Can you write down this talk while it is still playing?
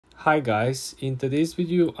Hi guys, in today's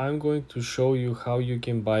video I'm going to show you how you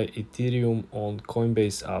can buy Ethereum on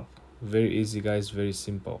Coinbase app. Very easy guys, very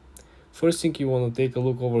simple. First thing you want to take a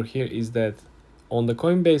look over here is that on the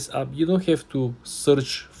Coinbase app you don't have to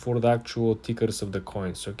search for the actual tickers of the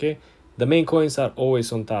coins, okay? The main coins are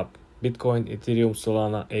always on top. Bitcoin, Ethereum,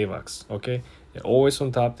 Solana, AVAX, okay? They're always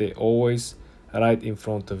on top, they're always right in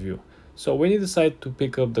front of you. So when you decide to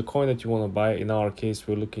pick up the coin that you want to buy, in our case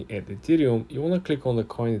we're looking at Ethereum, you want to click on the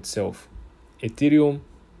coin itself, Ethereum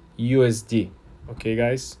USD, okay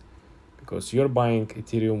guys, because you're buying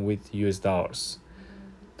Ethereum with US dollars.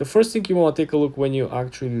 The first thing you want to take a look when you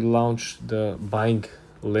actually launch the buying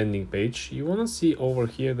landing page, you want to see over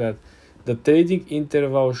here that the trading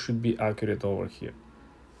interval should be accurate over here.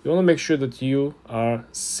 You want to make sure that you are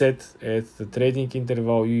set at the trading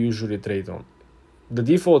interval you usually trade on. The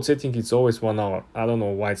default setting is always 1 hour. I don't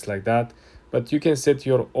know why it's like that, but you can set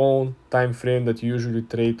your own time frame that you usually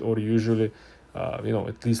trade or usually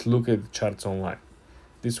at least look at the charts online.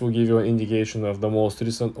 This will give you an indication of the most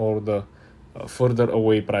recent or the further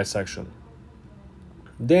away price action.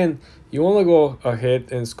 Then you want to go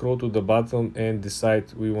ahead and scroll to the bottom and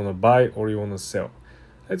decide we want to buy or you want to sell.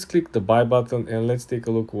 Let's click the buy button and let's take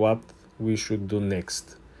a look what we should do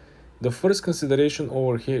next. The first consideration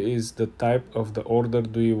over here is the type of the order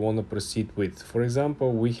do you want to proceed with. For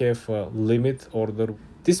example, we have a limit order.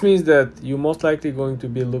 This means that you're most likely going to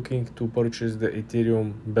be looking to purchase the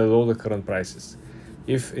Ethereum below the current prices.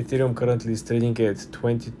 If Ethereum currently is trading at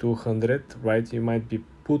 2200, right, you might be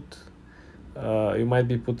putting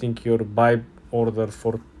your buy order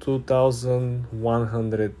for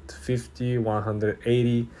 2150,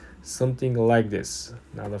 180, something like this.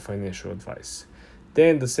 Not a financial advice.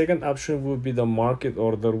 Then the second option will be the market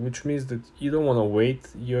order, which means that you don't want to wait.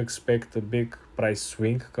 You expect a big price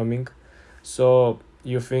swing coming. So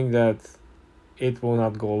you think that it will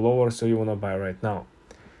not go lower, so you want to buy right now.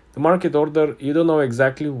 The market order, you don't know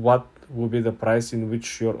exactly what will be the price in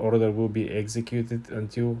which your order will be executed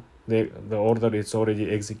until the order is already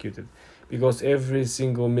executed. Because every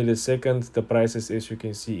single millisecond, the prices, as you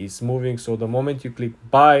can see, is moving. So the moment you click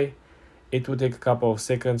buy, it will take a couple of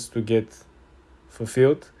seconds to get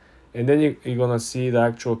fulfilled, and then you're gonna see the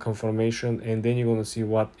actual confirmation, and then you're gonna see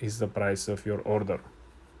what is the price of your order.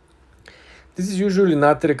 This is usually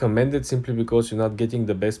not recommended simply because you're not getting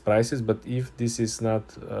the best prices, but if this is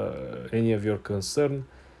not any of your concern,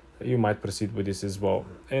 you might proceed with this as well.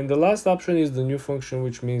 And the last option is the new function,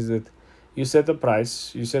 which means that you set a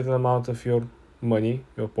price, you set an amount of your money,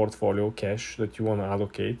 your portfolio cash that you want to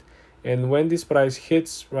allocate, and when this price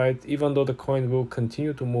hits, right, even though the coin will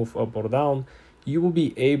continue to move up or down, you will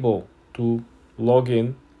be able to log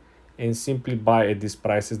in and simply buy at these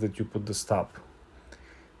prices that you put the stop.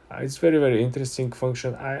 It's very interesting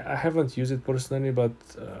function. I haven't used it personally, but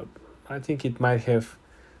I think it might have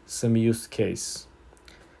some use case.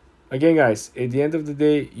 Again guys, at the end of the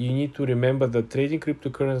day, you need to remember that trading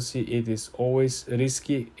cryptocurrency, it is always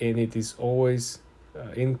risky and it is always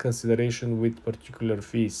in consideration with particular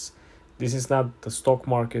fees. This is not the stock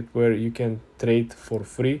market where you can trade for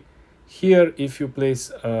free. Here, if you place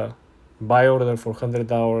a buy order for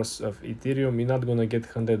 $100 of Ethereum, you're not going to get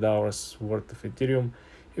 $100 worth of Ethereum.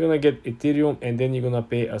 You're going to get Ethereum and then you're going to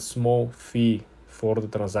pay a small fee for the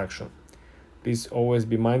transaction. Please always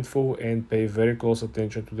be mindful and pay very close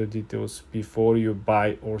attention to the details before you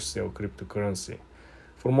buy or sell cryptocurrency.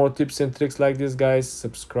 For more tips and tricks like this, guys,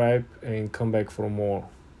 subscribe and come back for more.